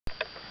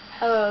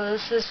Hello,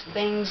 this is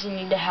things you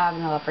need to have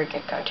in a leopard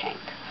gecko tank.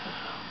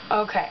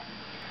 Okay,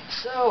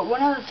 so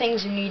one of the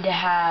things you need to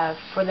have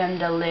for them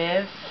to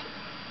live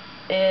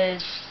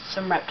is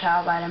some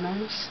reptile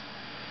vitamins.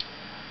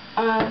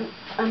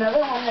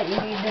 Another one that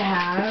you need to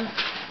have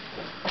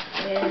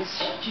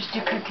is just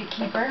a cricket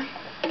keeper.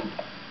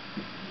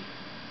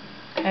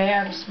 Okay,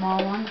 I have a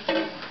small one.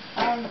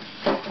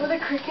 For the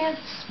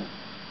crickets,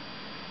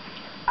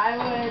 I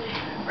would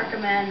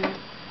recommend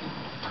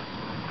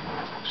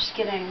just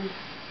getting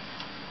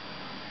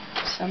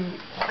some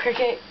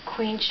cricket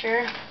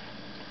quencher.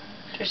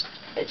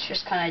 It's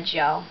just kind of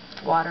gel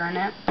with water in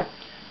it,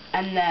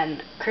 and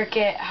then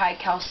cricket high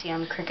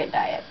calcium cricket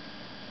diet,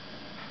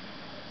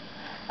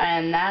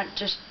 and that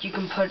just you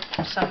can put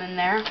some in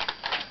there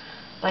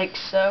like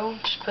so.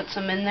 Just put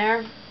some in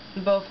there,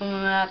 both of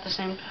them at the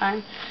same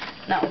time,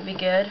 and that will be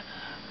good.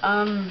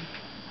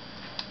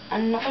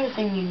 Another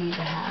thing you need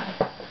to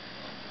have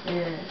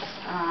is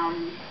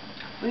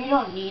well, you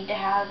don't need to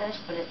have this,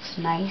 but it's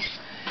nice,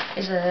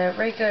 is a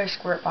regular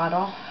squirt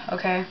bottle.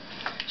 Okay,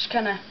 just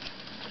kind of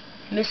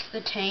mist the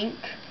tank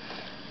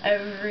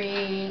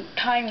every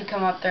time you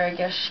come up there. I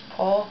guess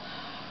pull.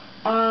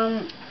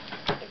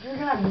 If you're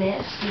gonna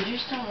mist, you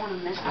just don't want to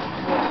mist the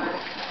floor.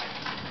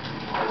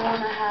 You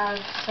want to have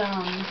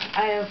some.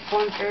 I have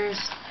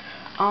Flunker's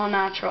all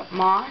natural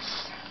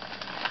moss,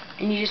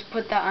 and you just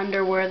put that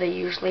under where they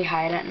usually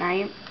hide at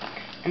night,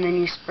 and then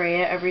you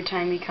spray it every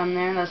time you come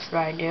there. That's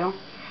what I do.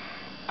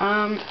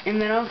 And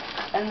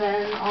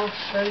then I'll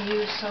show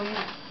you some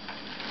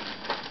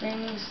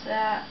things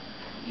that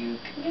you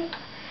can get.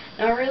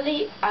 Now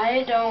really,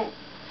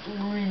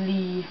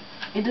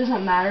 it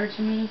doesn't matter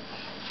to me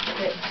if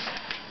it's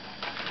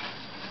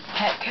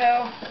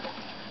Petco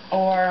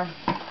or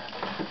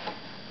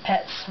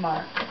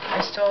PetSmart.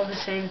 I still have the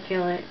same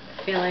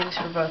feelings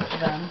for both of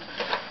them.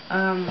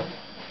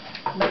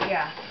 But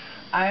yeah,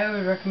 I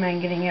would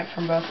recommend getting it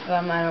from both of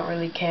them. I don't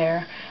really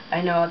care.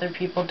 I know other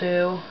people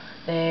do.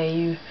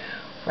 They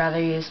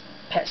rather use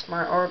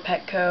PetSmart or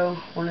Petco,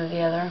 one or the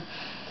other.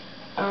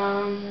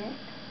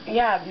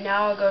 Yeah,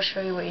 now I'll go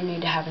show you what you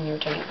need to have in your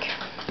tank.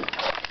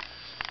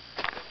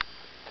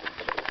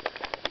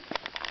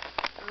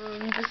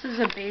 This is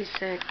a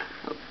basic,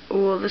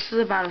 well, this is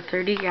about a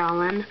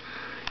 30-gallon.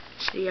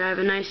 See, I have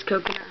a nice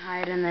coconut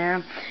hide in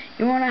there.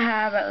 You want to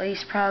have at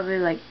least probably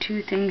like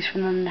 2 things for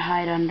them to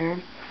hide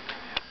under.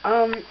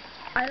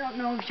 I don't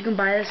know if you can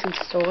buy this in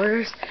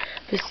stores,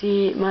 but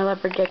see, my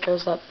leopard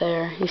gecko's up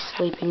there. He's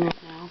sleeping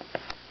right now.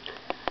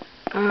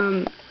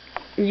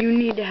 You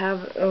need to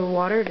have a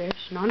water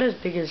dish, not as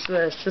big as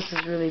this. This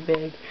is really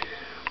big.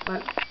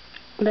 But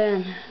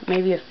then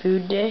maybe a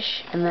food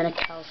dish, and then a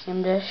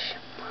calcium dish.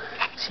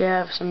 So you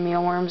have some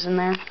mealworms in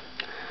there.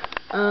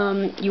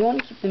 You want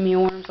to keep the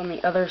mealworms on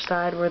the other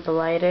side where the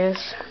light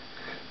is.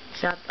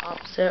 Exact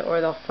opposite,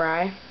 or they'll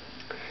fry.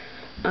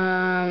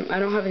 I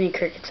don't have any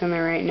crickets in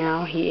there right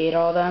now. He ate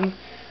all of them,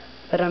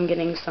 but I'm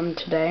getting some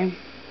today.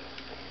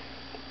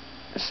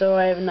 So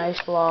I have a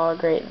nice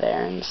log right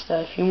there and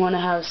stuff. You want to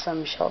have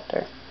some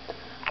shelter.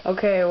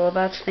 Okay, well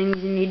that's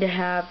things you need to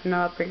have in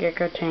a leopard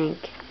gecko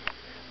tank.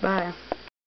 Bye.